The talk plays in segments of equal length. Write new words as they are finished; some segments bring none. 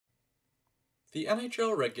The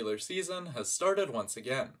NHL regular season has started once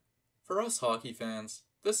again. For us hockey fans,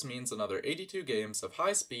 this means another 82 games of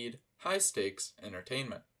high-speed, high-stakes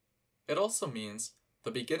entertainment. It also means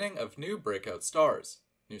the beginning of new breakout stars,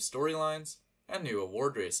 new storylines, and new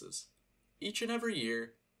award races. Each and every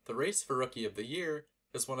year, the race for Rookie of the Year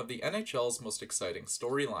is one of the NHL's most exciting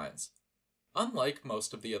storylines. Unlike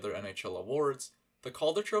most of the other NHL awards, the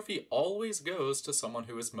Calder Trophy always goes to someone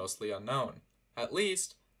who is mostly unknown, at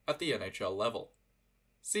least at the NHL level.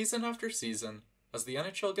 Season after season, as the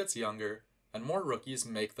NHL gets younger and more rookies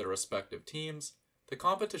make their respective teams, the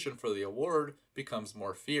competition for the award becomes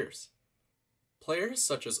more fierce. Players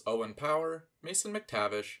such as Owen Power, Mason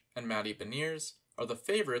McTavish, and Matty Beniers are the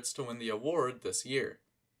favorites to win the award this year.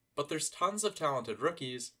 But there's tons of talented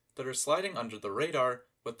rookies that are sliding under the radar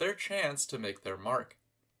with their chance to make their mark.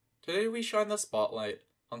 Today we shine the spotlight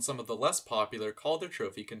on some of the less popular Calder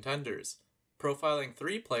Trophy contenders, profiling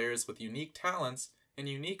 3 players with unique talents in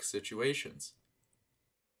unique situations.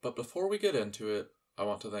 But before we get into it, I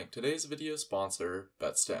want to thank today's video sponsor,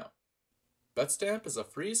 Betstamp. Betstamp is a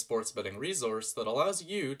free sports betting resource that allows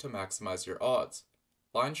you to maximize your odds.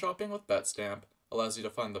 Line shopping with Betstamp allows you to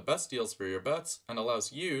find the best deals for your bets and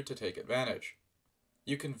allows you to take advantage.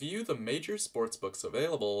 You can view the major sportsbooks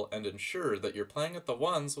available and ensure that you're playing at the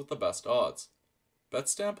ones with the best odds.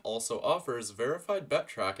 Betstamp also offers verified bet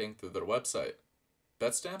tracking through their website.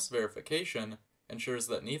 Betstamp's verification ensures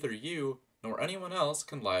that neither you nor anyone else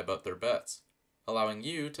can lie about their bets, allowing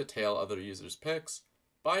you to tail other users' picks,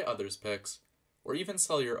 buy others' picks, or even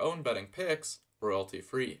sell your own betting picks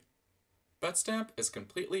royalty-free. Betstamp is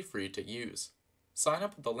completely free to use. Sign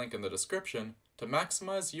up with the link in the description to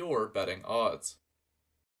maximize your betting odds.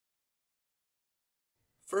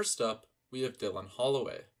 First up, we have Dylan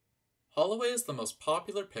Holloway. Holloway is the most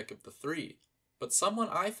popular pick of the 3, but someone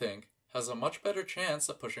I think has a much better chance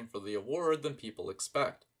at pushing for the award than people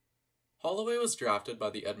expect. Holloway was drafted by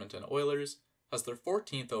the Edmonton Oilers as their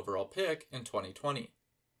 14th overall pick in 2020.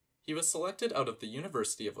 He was selected out of the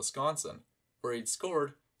University of Wisconsin, where he'd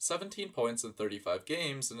scored 17 points in 35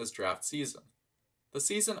 games in his draft season. The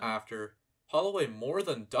season after, Holloway more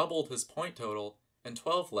than doubled his point total in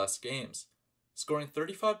 12 less games, scoring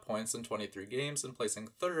 35 points in 23 games and placing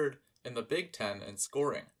 3rd in the Big Ten in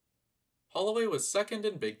scoring. Holloway was 2nd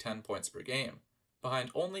in Big Ten points per game, behind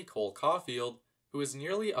only Cole Caulfield, who is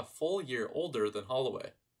nearly a full year older than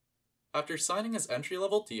Holloway. After signing his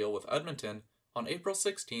entry-level deal with Edmonton on April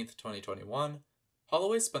 16, 2021,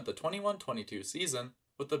 Holloway spent the 21-22 season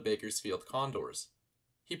with the Bakersfield Condors.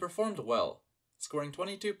 He performed well, scoring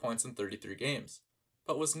 22 points in 33 games,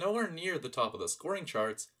 but was nowhere near the top of the scoring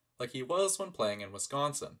charts like he was when playing in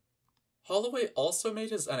Wisconsin. Holloway also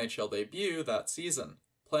made his NHL debut that season,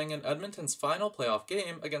 playing in Edmonton's final playoff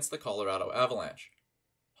game against the Colorado Avalanche.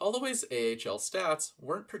 Holloway's AHL stats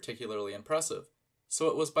weren't particularly impressive, so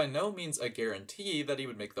it was by no means a guarantee that he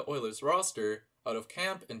would make the Oilers roster out of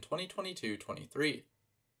camp in 2022-23.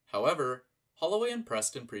 However, Holloway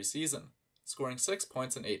impressed in preseason, scoring 6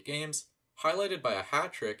 points in 8 games, highlighted by a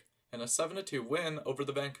hat trick and a 7-2 win over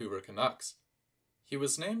the Vancouver Canucks. He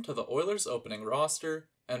was named to the Oilers' opening roster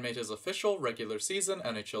and made his official regular season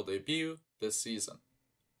NHL debut this season.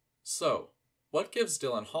 So, what gives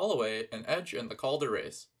Dylan Holloway an edge in the Calder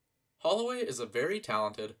race? Holloway is a very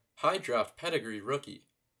talented, high draft pedigree rookie.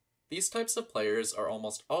 These types of players are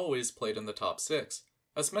almost always played in the top 6,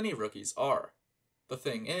 as many rookies are. The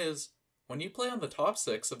thing is, when you play on the top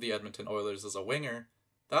 6 of the Edmonton Oilers as a winger,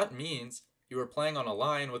 that means you are playing on a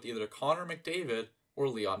line with either Connor McDavid or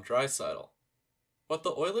Leon Draisaitl. What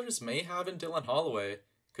the Oilers may have in Dylan Holloway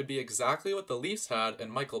could be exactly what the Leafs had in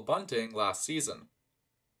Michael Bunting last season.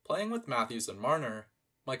 Playing with Matthews and Marner,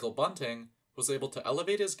 Michael Bunting was able to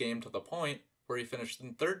elevate his game to the point where he finished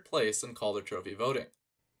in 3rd place in Calder Trophy voting.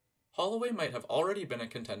 Holloway might have already been a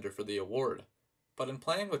contender for the award, but in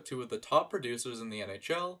playing with 2 of the top producers in the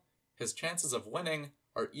NHL, his chances of winning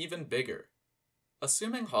are even bigger.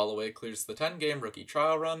 Assuming Holloway clears the 10-game rookie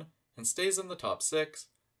trial run and stays in the top 6,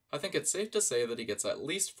 I think it's safe to say that he gets at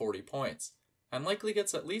least 40 points, and likely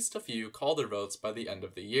gets at least a few Calder votes by the end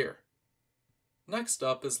of the year. Next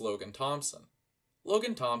up is Logan Thompson.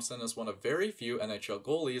 Logan Thompson is one of very few NHL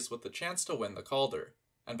goalies with the chance to win the Calder,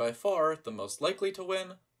 and by far the most likely to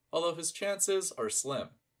win, although his chances are slim.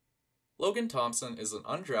 Logan Thompson is an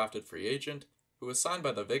undrafted free agent who was signed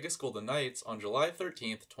by the Vegas Golden Knights on July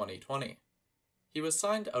 13, 2020. He was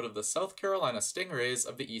signed out of the South Carolina Stingrays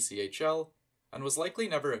of the ECHL and was likely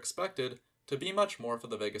never expected to be much more for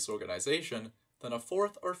the Vegas organization than a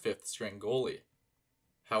 4th or 5th string goalie.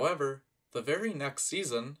 However, the very next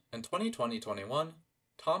season, in 2020-21,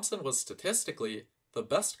 Thompson was statistically the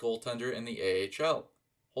best goaltender in the AHL,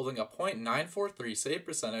 holding a .943 save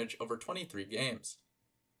percentage over 23 games.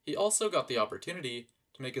 He also got the opportunity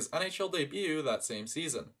to make his NHL debut that same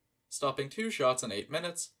season, stopping 2 shots in 8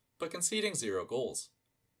 minutes, but conceding 0 goals.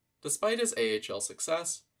 Despite his AHL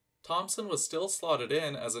success, Thompson was still slotted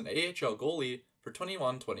in as an AHL goalie for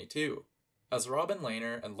 21-22, as Robin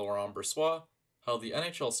Lehner and Laurent Brossoit held the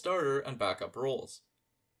NHL starter and backup roles.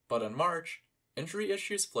 But in March, injury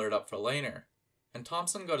issues flared up for Lehner, and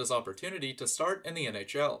Thompson got his opportunity to start in the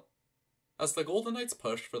NHL. As the Golden Knights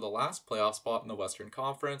pushed for the last playoff spot in the Western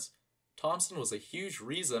Conference, Thompson was a huge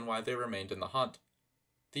reason why they remained in the hunt.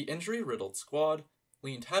 The injury-riddled squad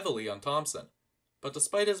leaned heavily on Thompson, but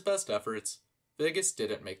despite his best efforts, Vegas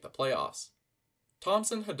didn't make the playoffs.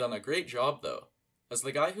 Thompson had done a great job though, as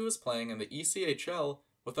the guy who was playing in the ECHL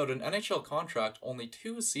without an NHL contract only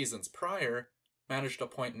 2 seasons prior managed a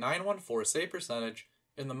 .914 save percentage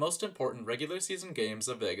in the most important regular season games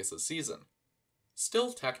of Vegas' season.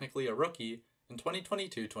 Still technically a rookie, in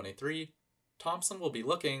 2022-23, Thompson will be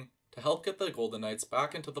looking to help get the Golden Knights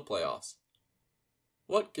back into the playoffs.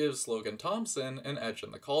 What gives Logan Thompson an edge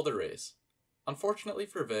in the Calder race? Unfortunately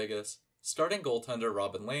for Vegas, starting goaltender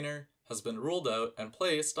Robin Lehner has been ruled out and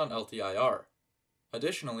placed on LTIR.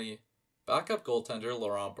 Additionally, backup goaltender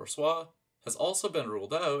Laurent Brossoit has also been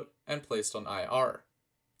ruled out and placed on IR.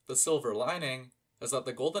 The silver lining is that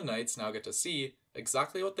the Golden Knights now get to see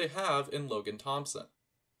exactly what they have in Logan Thompson.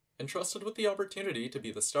 Entrusted with the opportunity to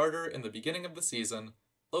be the starter in the beginning of the season,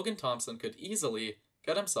 Logan Thompson could easily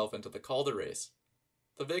get himself into the Calder race.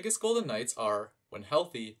 The Vegas Golden Knights are, when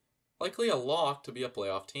healthy, likely a lock to be a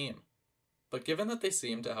playoff team. But given that they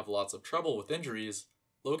seem to have lots of trouble with injuries,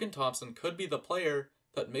 Logan Thompson could be the player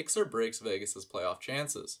that makes or breaks Vegas' playoff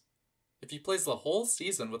chances. If he plays the whole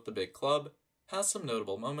season with the big club, has some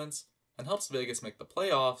notable moments, and helps Vegas make the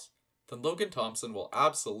playoffs, then Logan Thompson will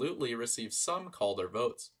absolutely receive some Calder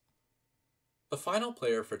votes. The final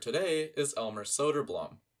player for today is Elmer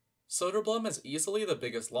Soderblom. Soderblom is easily the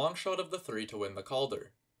biggest long shot of the 3 to win the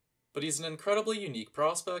Calder, but he's an incredibly unique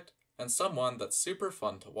prospect and someone that's super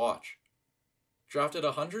fun to watch. Drafted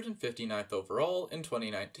 159th overall in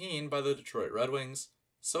 2019 by the Detroit Red Wings,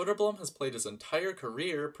 Soderblom has played his entire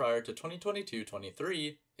career prior to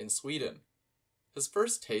 2022-23 in Sweden. His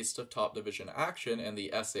first taste of top division action in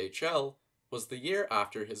the SHL was the year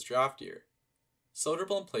after his draft year.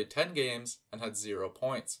 Soderblom played 10 games and had 0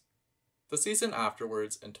 points. The season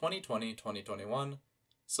afterwards, in 2020-2021,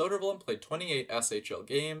 Soderblom played 28 SHL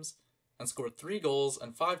games and scored 3 goals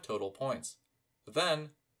and 5 total points. Then,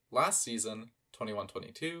 last season,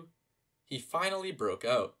 21-22, he finally broke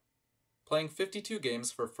out. Playing 52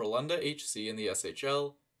 games for Frölunda HC in the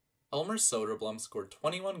SHL, Elmer Soderblom scored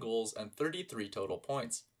 21 goals and 33 total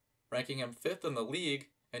points, ranking him 5th in the league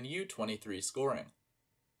in U23 scoring.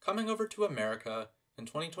 Coming over to America in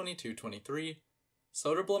 2022-23,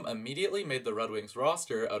 Soderblom immediately made the Red Wings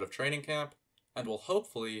roster out of training camp and will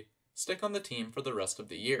hopefully stick on the team for the rest of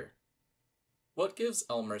the year. What gives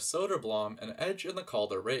Elmer Soderblom an edge in the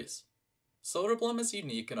Calder race? Soderblom is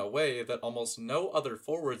unique in a way that almost no other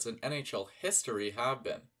forwards in NHL history have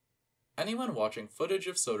been. Anyone watching footage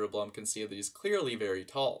of Soderblom can see that he's clearly very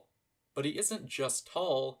tall, but he isn't just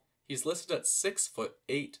tall, he's listed at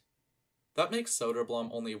 6'8". That makes Soderblom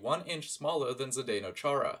only 1 inch smaller than Zdeno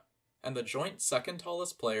Chara, and the joint second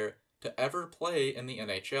tallest player to ever play in the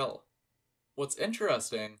NHL. What's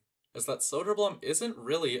interesting is that Soderblom isn't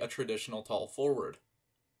really a traditional tall forward.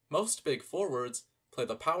 Most big forwards play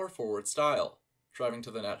the power forward style, driving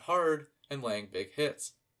to the net hard and laying big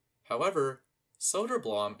hits. However,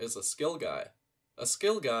 Soderblom is a skill guy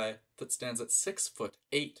that stands at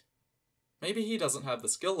 6'8". Maybe he doesn't have the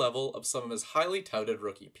skill level of some of his highly touted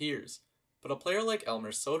rookie peers, but a player like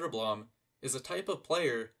Elmer Soderblom is a type of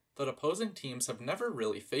player that opposing teams have never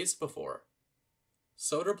really faced before.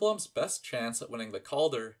 Soderblom's best chance at winning the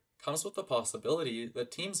Calder comes with the possibility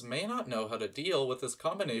that teams may not know how to deal with his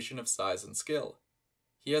combination of size and skill.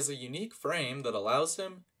 He has a unique frame that allows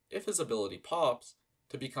him, if his ability pops,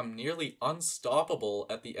 to become nearly unstoppable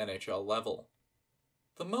at the NHL level.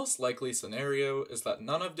 The most likely scenario is that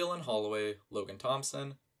none of Dylan Holloway, Logan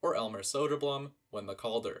Thompson, or Elmer Soderblom win the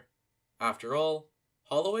Calder. After all,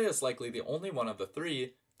 Holloway is likely the only one of the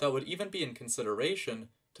 3 that would even be in consideration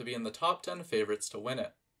to be in the top 10 favorites to win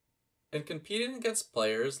it. In competing against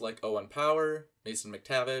players like Owen Power, Mason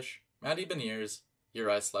McTavish, Matty Beniers,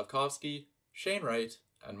 Juraj Slafkovsky, Shane Wright,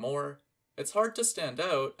 and more, it's hard to stand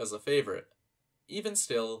out as a favorite. Even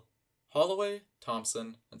still, Holloway,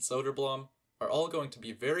 Thompson, and Soderblom are all going to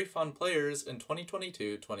be very fun players in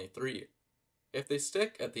 2022-23. If they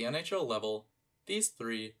stick at the NHL level, these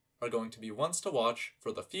 3 are going to be ones to watch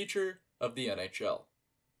for the future of the NHL.